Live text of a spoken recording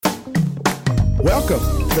Welcome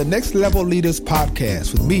to the Next Level Leaders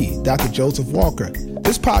Podcast with me, Dr. Joseph Walker.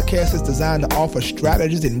 This podcast is designed to offer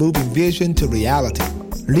strategies in moving vision to reality.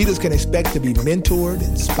 Leaders can expect to be mentored,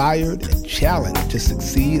 inspired, and challenged to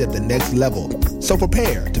succeed at the next level. So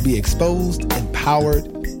prepare to be exposed, empowered,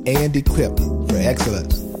 and equipped for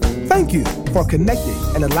excellence. Thank you for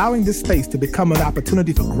connecting and allowing this space to become an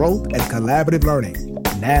opportunity for growth and collaborative learning.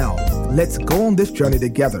 Now, let's go on this journey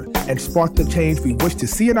together and spark the change we wish to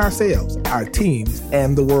see in ourselves, our teams,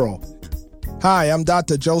 and the world. Hi, I'm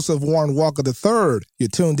Dr. Joseph Warren Walker III. You're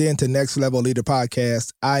tuned in to Next Level Leader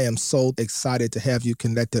Podcast. I am so excited to have you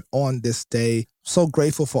connected on this day. So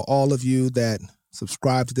grateful for all of you that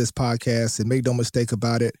subscribe to this podcast, and make no mistake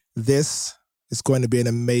about it, this is going to be an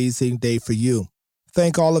amazing day for you.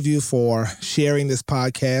 Thank all of you for sharing this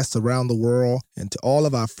podcast around the world, and to all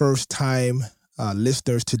of our first-time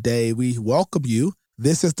listeners today, we welcome you.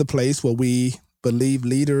 This is the place where we believe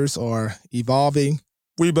leaders are evolving.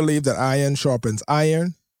 We believe that iron sharpens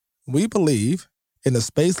iron. We believe in a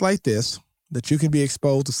space like this that you can be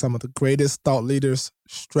exposed to some of the greatest thought leaders,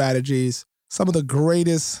 strategies, some of the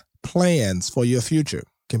greatest plans for your future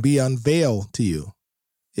can be unveiled to you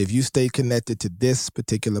if you stay connected to this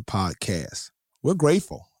particular podcast. We're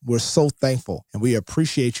grateful. We're so thankful, and we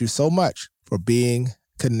appreciate you so much for being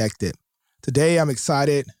connected. Today, I'm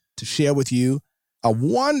excited to share with you a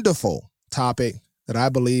wonderful topic that I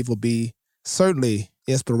believe will be certainly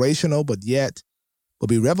inspirational, but yet will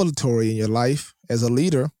be revelatory in your life as a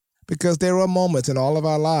leader, because there are moments in all of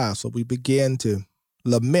our lives where we begin to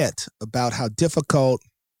lament about how difficult,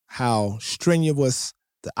 how strenuous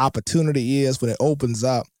the opportunity is when it opens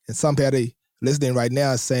up. And somebody listening right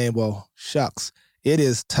now is saying, well, shucks, it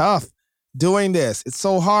is tough doing this. It's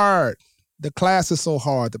so hard. The class is so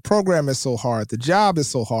hard. The program is so hard. The job is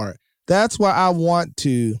so hard. That's why I want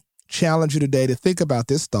to challenge you today to think about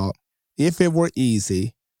this thought. If it were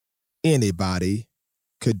easy, anybody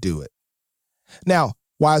could do it. Now,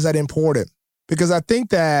 why is that important? Because I think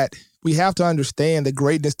that we have to understand that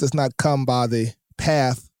greatness does not come by the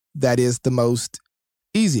path that is the most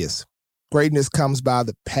easiest. Greatness comes by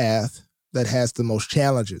the path that has the most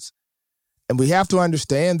challenges. And we have to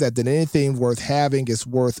understand that anything worth having is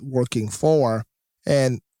worth working for.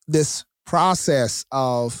 And this process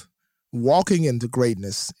of walking into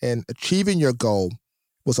greatness and achieving your goal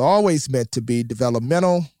was always meant to be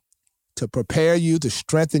developmental, to prepare you, to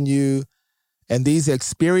strengthen you. And these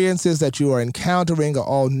experiences that you are encountering are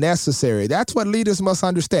all necessary. That's what leaders must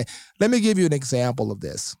understand. Let me give you an example of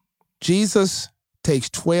this. Jesus takes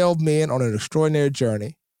 12 men on an extraordinary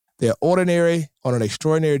journey. They're ordinary on an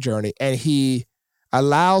extraordinary journey, and he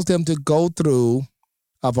allows them to go through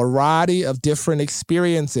a variety of different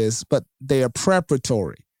experiences, but they are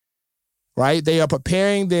preparatory, right? They are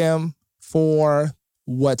preparing them for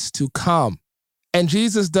what's to come. And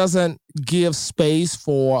Jesus doesn't give space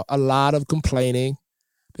for a lot of complaining,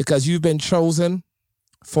 because you've been chosen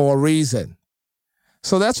for a reason.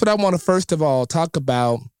 So that's what I want to first of all talk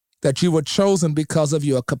about, that you were chosen because of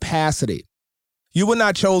your capacity. You were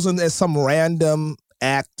not chosen as some random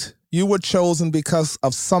act. You were chosen because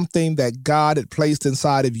of something that God had placed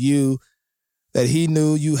inside of you, that he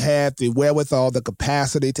knew you had the wherewithal, the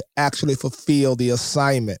capacity to actually fulfill the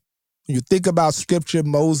assignment. When you think about Scripture,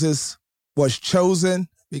 Moses was chosen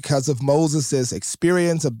because of Moses'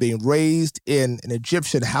 experience of being raised in an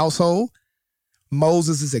Egyptian household,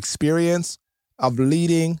 Moses' experience of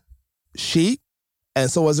leading sheep.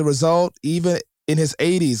 And so as a result, even in his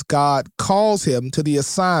 80s, God calls him to the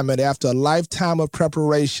assignment after a lifetime of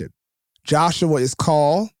preparation. Joshua is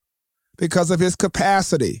called because of his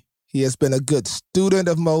capacity. He has been a good student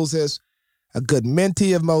of Moses, a good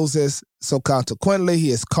mentee of Moses. So consequently, he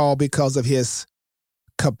is called because of his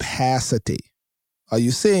capacity. Are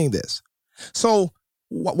you seeing this? So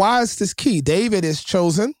why is this key? David is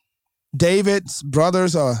chosen. David's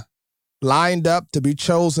brothers are lined up to be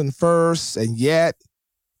chosen first, and yet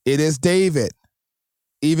it is David.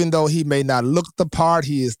 Even though he may not look the part,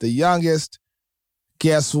 he is the youngest.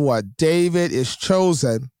 Guess what? David is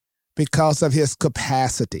chosen because of his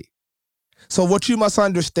capacity. So what you must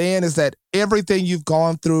understand is that everything you've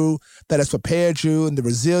gone through that has prepared you, and the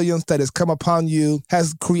resilience that has come upon you,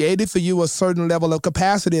 has created for you a certain level of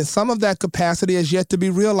capacity. And some of that capacity is yet to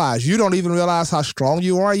be realized. You don't even realize how strong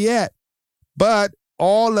you are yet. But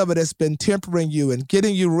all of it has been tempering you and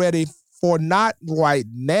getting you ready for not right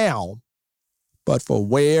now, but for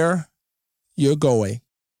where you're going.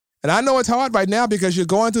 And I know it's hard right now because you're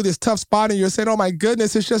going through this tough spot and you're saying, oh my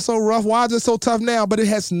goodness, it's just so rough. Why is it so tough now? But it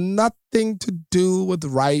has nothing to do with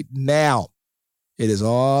right now. It is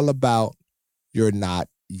all about you're not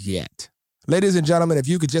yet. Ladies and gentlemen, if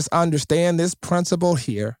you could just understand this principle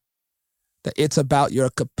here, that it's about your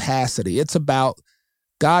capacity. It's about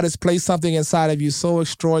God has placed something inside of you so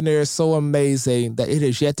extraordinary, so amazing that it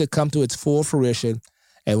has yet to come to its full fruition.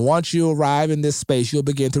 And once you arrive in this space, you'll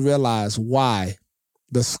begin to realize why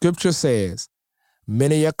the scripture says,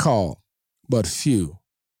 many are called, but few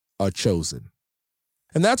are chosen.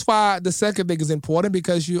 And that's why the second thing is important,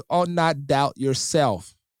 because you ought not doubt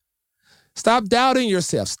yourself. Stop doubting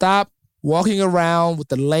yourself. Stop walking around with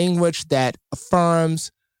the language that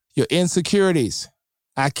affirms your insecurities.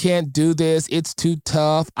 I can't do this. It's too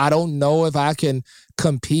tough. I don't know if I can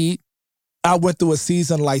compete. I went through a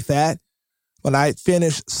season like that when I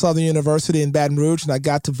finished Southern University in Baton Rouge and I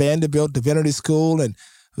got to Vanderbilt Divinity School and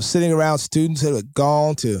was sitting around students who had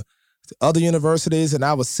gone to other universities, and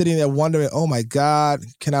I was sitting there wondering, oh my God,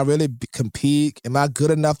 can I really compete? Am I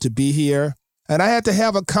good enough to be here? And I had to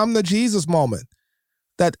have a come to Jesus moment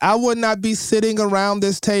that I would not be sitting around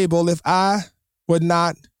this table if I were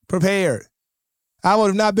not prepared. I would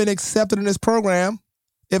have not been accepted in this program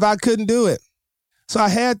if I couldn't do it. So I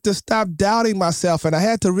had to stop doubting myself, and I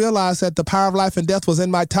had to realize that the power of life and death was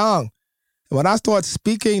in my tongue. And when I start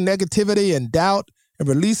speaking negativity and doubt and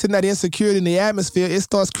releasing that insecurity in the atmosphere, it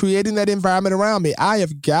starts creating that environment around me. I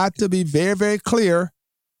have got to be very, very clear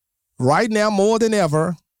right now more than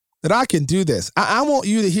ever that I can do this. I want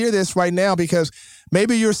you to hear this right now, because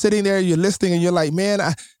maybe you're sitting there, you're listening, and you're like, man,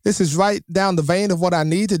 this is right down the vein of what I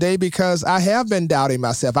need today, because I have been doubting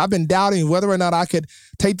myself. I've been doubting whether or not I could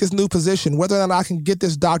take this new position, whether or not I can get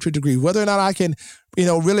this doctorate degree, whether or not I can,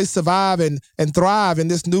 really survive and thrive in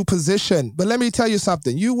this new position. But let me tell you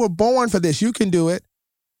something. You were born for this. You can do it.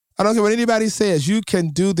 I don't care what anybody says. You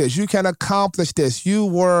can do this. You can accomplish this. You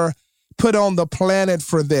were put on the planet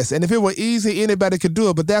for this. And if it were easy, anybody could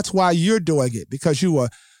do it. But that's why you're doing it, because you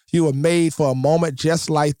were made for a moment just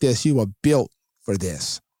like this. You were built for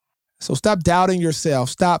this. So stop doubting yourself.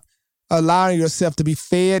 Stop allowing yourself to be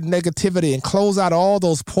fed negativity, and close out all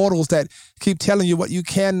those portals that keep telling you what you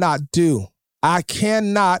cannot do. I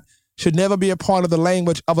cannot should never be a part of the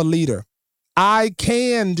language of a leader. I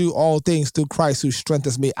can do all things through Christ who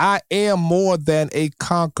strengthens me. I am more than a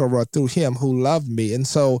conqueror through him who loved me. And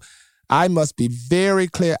so I must be very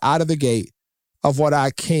clear out of the gate of what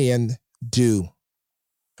I can do.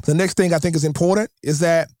 The next thing I think is important is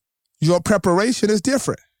that your preparation is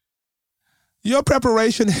different. Your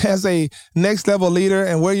preparation as a next level leader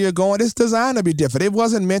and where you're going is designed to be different. It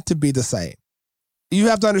wasn't meant to be the same. You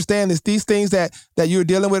have to understand this. These things that you're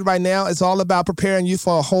dealing with right now, it's all about preparing you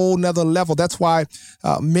for a whole nother level. That's why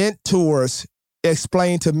mentors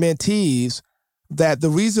explain to mentees that the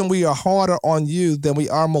reason we are harder on you than we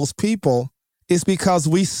are most people is because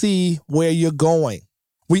we see where you're going.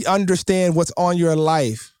 We understand what's on your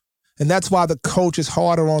life. And that's why the coach is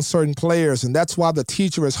harder on certain players. And that's why the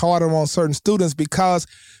teacher is harder on certain students, because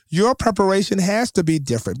your preparation has to be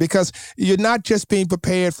different, because you're not just being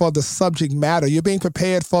prepared for the subject matter. You're being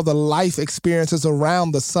prepared for the life experiences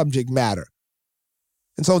around the subject matter.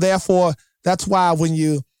 And so therefore, that's why when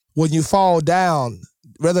you fall down,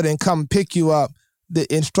 rather than come pick you up,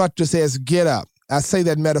 the instructor says, get up. I say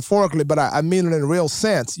that metaphorically, but I mean it in a real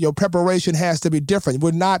sense. Your preparation has to be different.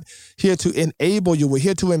 We're not here to enable you. We're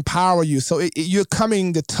here to empower you. So you're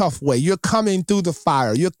coming the tough way. You're coming through the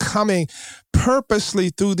fire. You're coming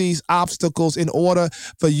purposely through these obstacles in order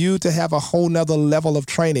for you to have a whole nother level of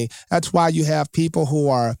training. That's why you have people who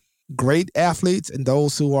are great athletes and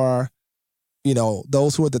those who are,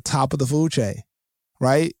 those who are at the top of the food chain,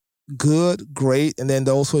 right? Good, great, and then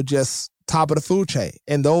those who are just top of the food chain.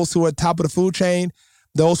 And those who are top of the food chain,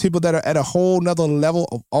 those people that are at a whole nother level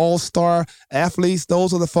of all-star athletes,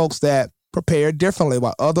 those are the folks that prepare differently.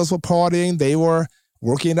 While others were partying, they were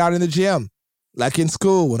working out in the gym, like in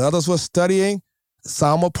school. When others were studying,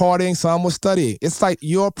 some were partying, some were studying. It's like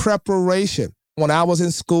your preparation. When I was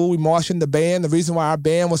in school, we marched in the band. The reason why our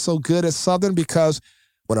band was so good at Southern, because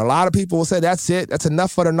when a lot of people would say, that's it, that's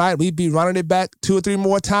enough for the night, we'd be running it back 2 or 3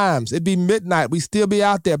 more times. It'd be midnight. We'd still be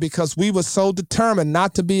out there because we were so determined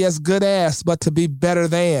not to be as good as, but to be better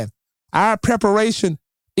than. Our preparation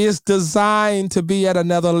is designed to be at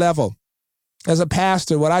another level. As a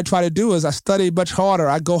pastor, what I try to do is I study much harder.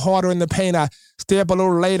 I go harder in the paint. I stay up a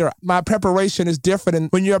little later. My preparation is different. And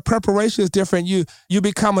when your preparation is different, you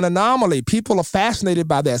become an anomaly. People are fascinated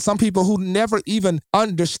by that. Some people who never even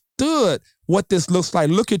understood what this looks like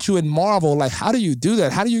look at you and marvel, like, how do you do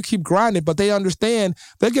that? How do you keep grinding? But they understand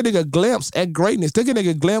they're getting a glimpse at greatness. They're getting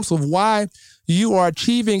a glimpse of why you are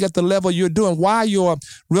achieving at the level you're doing, why your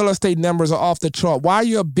real estate numbers are off the chart, why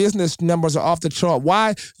your business numbers are off the chart,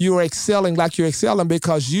 why you are excelling like you're excelling,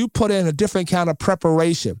 because you put in a different kind of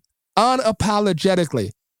preparation.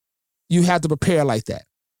 Unapologetically, you have to prepare like that.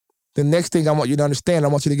 The next thing I want you to understand, I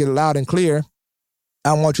want you to get it loud and clear.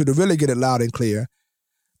 I want you to really get it loud and clear,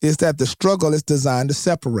 is that the struggle is designed to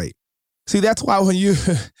separate. See, that's why when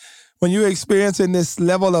you're experiencing this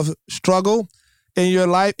level of struggle in your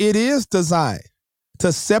life, it is designed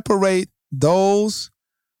to separate those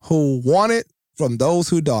who want it from those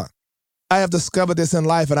who don't. I have discovered this in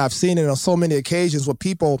life, and I've seen it on so many occasions where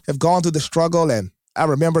people have gone through the struggle, and I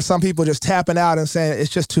remember some people just tapping out and saying, it's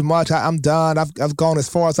just too much. I'm done. I've gone as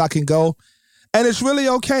far as I can go. And it's really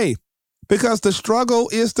okay, because the struggle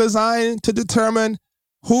is designed to determine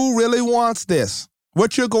who really wants this.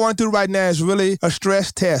 What you're going through right now is really a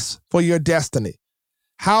stress test for your destiny.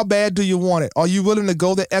 How bad do you want it? Are you willing to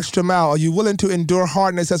go the extra mile? Are you willing to endure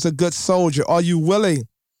hardness as a good soldier? Are you willing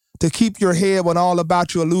to keep your head when all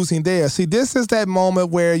about you are losing theirs? See, this is that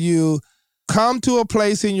moment where you come to a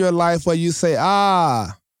place in your life where you say,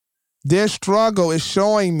 this struggle is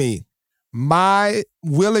showing me my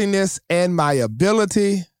willingness and my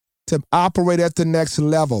ability to operate at the next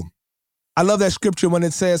level. I love that scripture when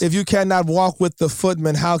it says, if you cannot walk with the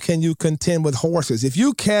footmen, how can you contend with horses? If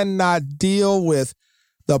you cannot deal with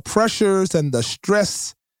the pressures and the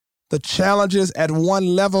stress, the challenges at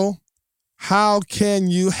one level, how can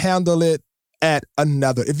you handle it at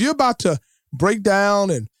another? If you're about to break down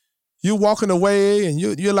and you're walking away and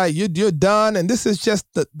you're like, you're done, and this is just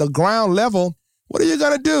the ground level, what are you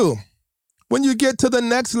going to do when you get to the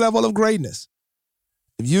next level of greatness?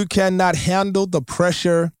 If you cannot handle the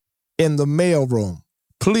pressure in the mailroom,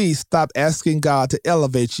 please stop asking God to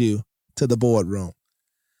elevate you to the boardroom,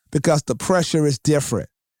 because the pressure is different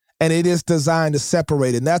and it is designed to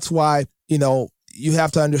separate. And that's why, you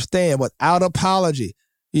have to understand, without apology,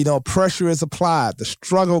 pressure is applied. The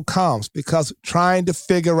struggle comes because trying to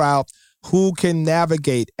figure out who can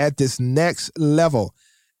navigate at this next level.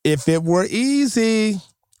 If it were easy,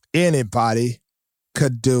 anybody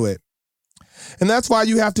could do it. And that's why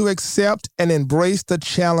you have to accept and embrace the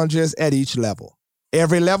challenges at each level.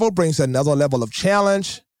 Every level brings another level of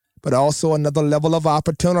challenge, but also another level of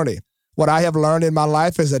opportunity. What I have learned in my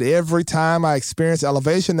life is that every time I experienced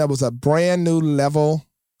elevation, there was a brand new level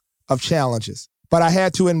of challenges. But I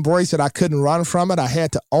had to embrace it. I couldn't run from it. I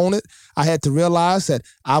had to own it. I had to realize that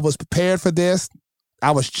I was prepared for this.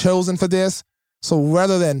 I was chosen for this. So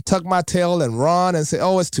rather than tuck my tail and run and say,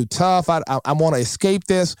 it's too tough, I want to escape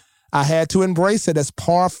this, I had to embrace it as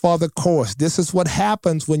par for the course. This is what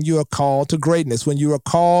happens when you are called to greatness, when you are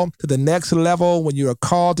called to the next level, when you are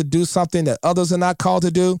called to do something that others are not called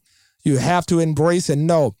to do. You have to embrace and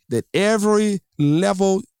know that every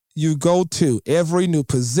level you go to, every new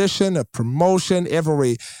position, a promotion,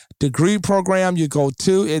 every degree program you go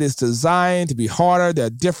to, it is designed to be harder. There are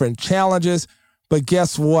different challenges, but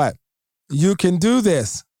guess what? You can do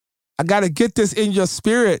this. I got to get this in your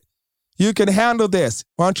spirit. You can handle this.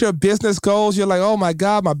 Aren't your business goals? You're like, oh my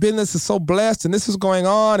God, my business is so blessed and this is going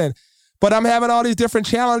on, but I'm having all these different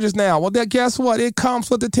challenges now. Well, then guess what? It comes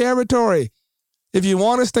with the territory. If you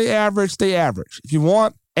want to stay average, stay average. If you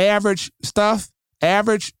want average stuff,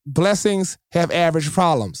 average blessings have average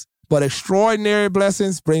problems. But extraordinary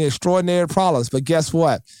blessings bring extraordinary problems. But guess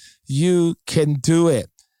what? You can do it.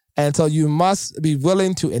 And so you must be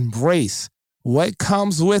willing to embrace what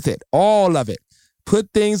comes with it, all of it. Put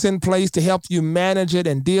things in place to help you manage it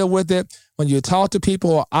and deal with it. When you talk to people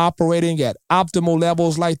who are operating at optimal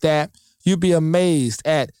levels like that, you'd be amazed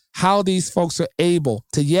at how these folks are able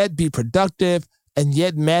to yet be productive and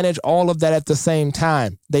yet manage all of that at the same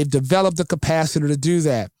time. They've developed the capacity to do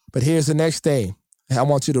that. But here's the next thing. I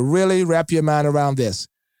want you to really wrap your mind around this.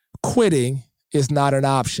 Quitting is not an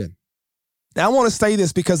option. Now, I want to say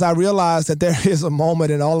this because I realize that there is a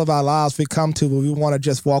moment in all of our lives we come to where we want to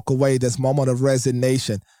just walk away, this moment of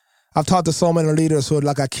resignation. I've talked to so many leaders who are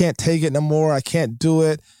like, I can't take it no more. I can't do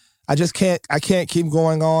it. I can't keep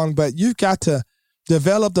going on. But you've got to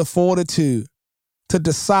develop the fortitude to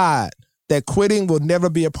decide that quitting will never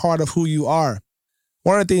be a part of who you are.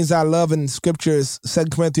 One of the things I love in Scripture is 2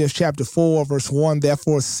 Corinthians chapter 4, verse 1.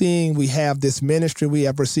 Therefore, seeing we have this ministry, we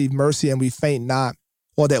have received mercy and we faint not,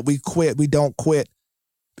 or that we quit, we don't quit,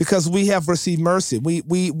 because we have received mercy. We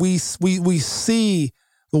see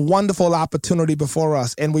the wonderful opportunity before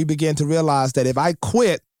us, and we begin to realize that if I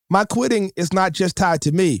quit, my quitting is not just tied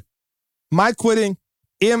to me. My quitting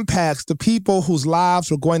impacts the people whose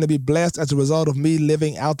lives are going to be blessed as a result of me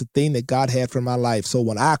living out the thing that God had for my life. So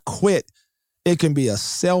when I quit, it can be a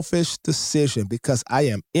selfish decision because I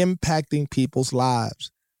am impacting people's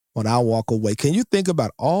lives when I walk away. Can you think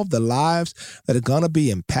about all the lives that are going to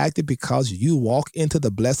be impacted because you walk into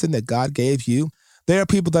the blessing that God gave you? There are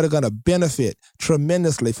people that are going to benefit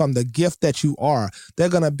tremendously from the gift that you are. They're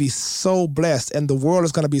going to be so blessed, and the world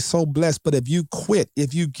is going to be so blessed. But if you quit,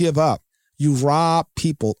 if you give up, you rob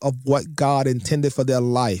people of what God intended for their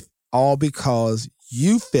life, all because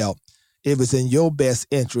you felt it was in your best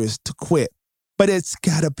interest to quit. But it's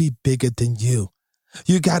got to be bigger than you.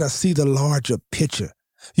 You got to see the larger picture.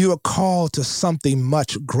 You are called to something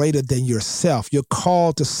much greater than yourself. You're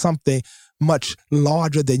called to something much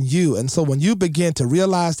larger than you. And so when you begin to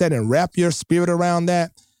realize that and wrap your spirit around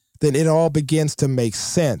that, then it all begins to make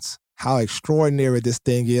sense how extraordinary this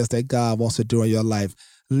thing is that God wants to do in your life.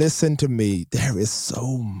 Listen to me. There is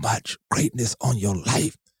so much greatness on your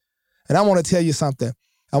life. And I want to tell you something.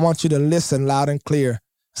 I want you to listen loud and clear.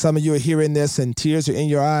 Some of you are hearing this and tears are in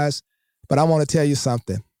your eyes, but I want to tell you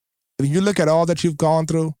something. If you look at all that you've gone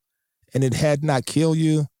through and it had not killed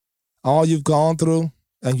you, all you've gone through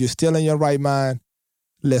and you're still in your right mind,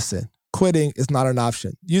 listen, quitting is not an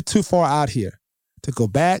option. You're too far out here to go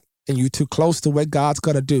back, and you're too close to what God's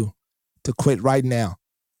going to do to quit right now.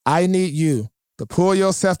 I need you to pull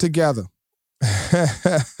yourself together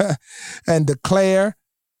and declare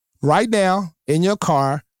right now in your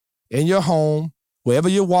car, in your home, wherever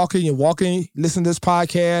you're walking, listen to this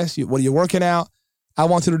podcast, when you're working out, I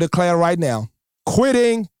want you to declare right now,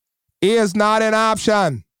 quitting is not an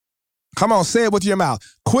option. Come on, say it with your mouth.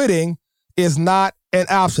 Quitting is not an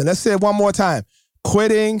option. Let's say it one more time.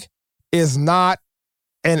 Quitting is not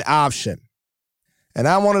an option. And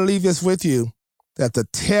I want to leave this with you, that the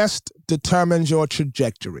test determines your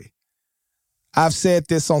trajectory. I've said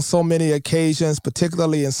this on so many occasions,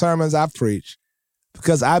 particularly in sermons I've preached,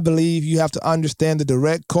 because I believe you have to understand the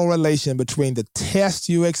direct correlation between the test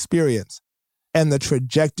you experience and the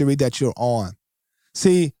trajectory that you're on.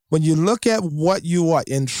 See, when you look at what you are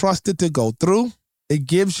entrusted to go through, it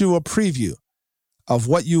gives you a preview of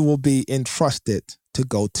what you will be entrusted to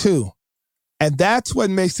go to. And that's what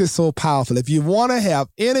makes it so powerful. If you want to have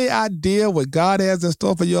any idea what God has in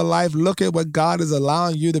store for your life, look at what God is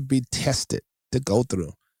allowing you to be tested to go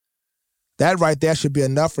through. That right there should be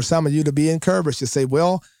enough for some of you to be encouraged, to say,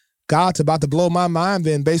 well, God's about to blow my mind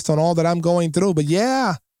then based on all that I'm going through. But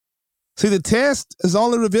yeah, see, the test is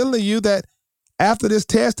only revealing to you that after this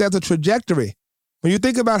test, there's a trajectory. When you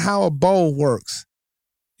think about how a bow works,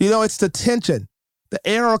 it's the tension. The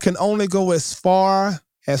arrow can only go as far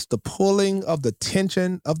as the pulling of the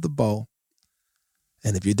tension of the bow.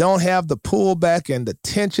 And if you don't have the pullback and the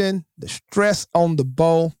tension, the stress on the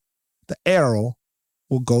bow, the arrow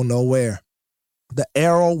will go nowhere. The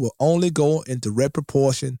arrow will only go in direct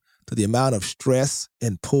proportion to the amount of stress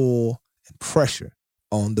and pull and pressure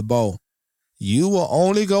on the bow. You will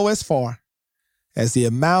only go as far as the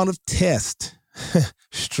amount of test,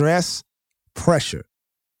 stress, pressure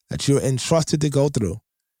that you're entrusted to go through.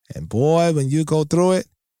 And boy, when you go through it,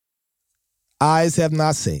 eyes have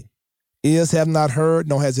not seen, ears have not heard,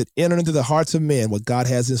 nor has it entered into the hearts of men what God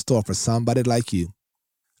has in store for somebody like you.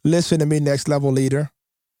 Listen to me, next level leader.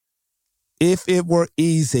 If it were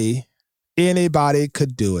easy, anybody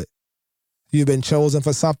could do it. You've been chosen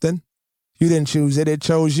for something. You didn't choose it, it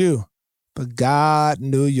chose you. But God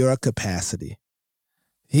knew your capacity.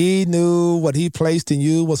 He knew what he placed in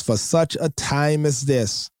you was for such a time as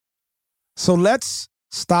this. So let's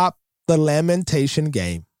stop the lamentation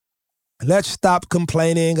game. Let's stop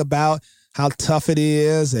complaining about how tough it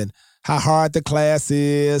is and how hard the class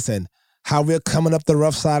is and how we're coming up the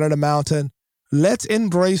rough side of the mountain. Let's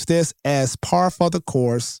embrace this as par for the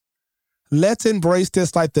course. Let's embrace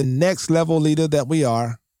this like the next level leader that we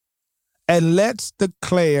are. And let's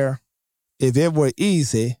declare, if it were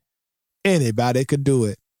easy, anybody could do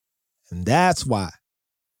it. And that's why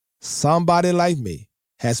somebody like me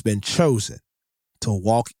has been chosen to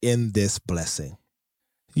walk in this blessing.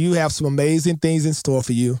 You have some amazing things in store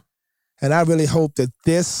for you. And I really hope that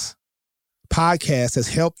this podcast has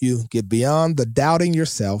helped you get beyond the doubting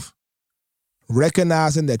yourself,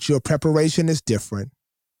 recognizing that your preparation is different,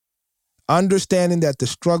 understanding that the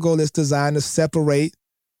struggle is designed to separate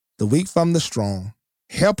the weak from the strong,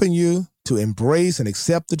 helping you to embrace and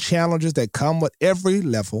accept the challenges that come with every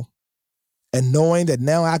level, and knowing that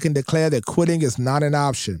now I can declare that quitting is not an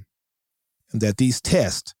option and that these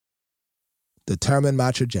tests determine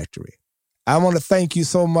my trajectory. I want to thank you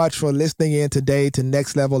so much for listening in today to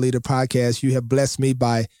Next Level Leader Podcast. You have blessed me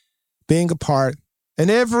by being a part. In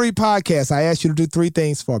every podcast, I ask you to do three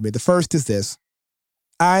things for me. The first is this.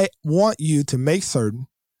 I want you to make certain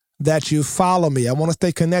that you follow me. I want to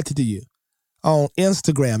stay connected to you on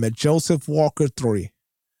Instagram at Joseph Walker 3.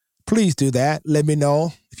 Please do that. Let me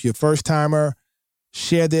know if you're a first timer.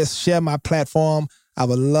 Share this, share my platform. I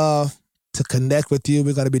would love to connect with you.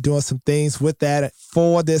 We're going to be doing some things with that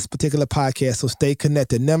for this particular podcast, so stay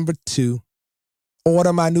connected. Number 2,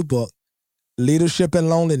 order my new book, Leadership and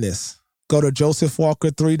Loneliness. Go to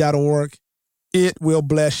josephwalker3.org. It will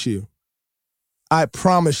bless you. I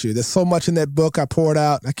promise you, there's so much in that book I poured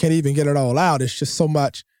out. I can't even get it all out. It's just so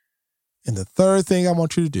much. And the third thing I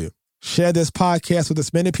want you to do, share this podcast with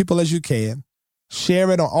as many people as you can.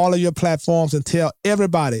 Share it on all of your platforms and tell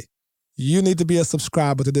everybody you need to be a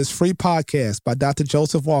subscriber to this free podcast by Dr.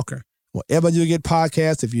 Joseph Walker. Wherever you get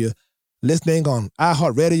podcasts, if you're listening on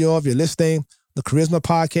iHeartRadio, if you're listening the Charisma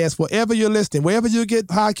Podcast, wherever you're listening, wherever you get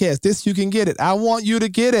podcasts, this you can get it. I want you to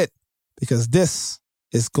get it because this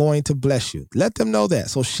is going to bless you. Let them know that.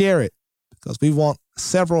 So share it because we want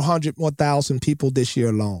several hundred more thousand people this year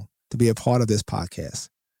alone to be a part of this podcast.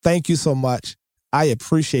 Thank you so much. I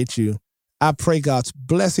appreciate you. I pray God's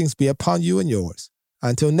blessings be upon you and yours.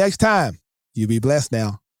 Until next time, you be blessed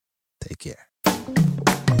now. Take care.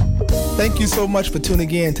 Thank you so much for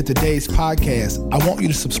tuning in to today's podcast. I want you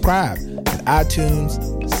to subscribe at iTunes,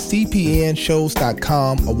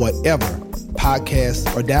 cpnshows.com, or whatever podcasts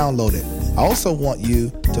are downloaded. I also want you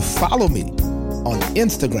to follow me on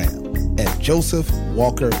Instagram at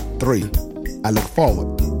josephwalker3. I look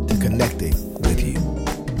forward to connecting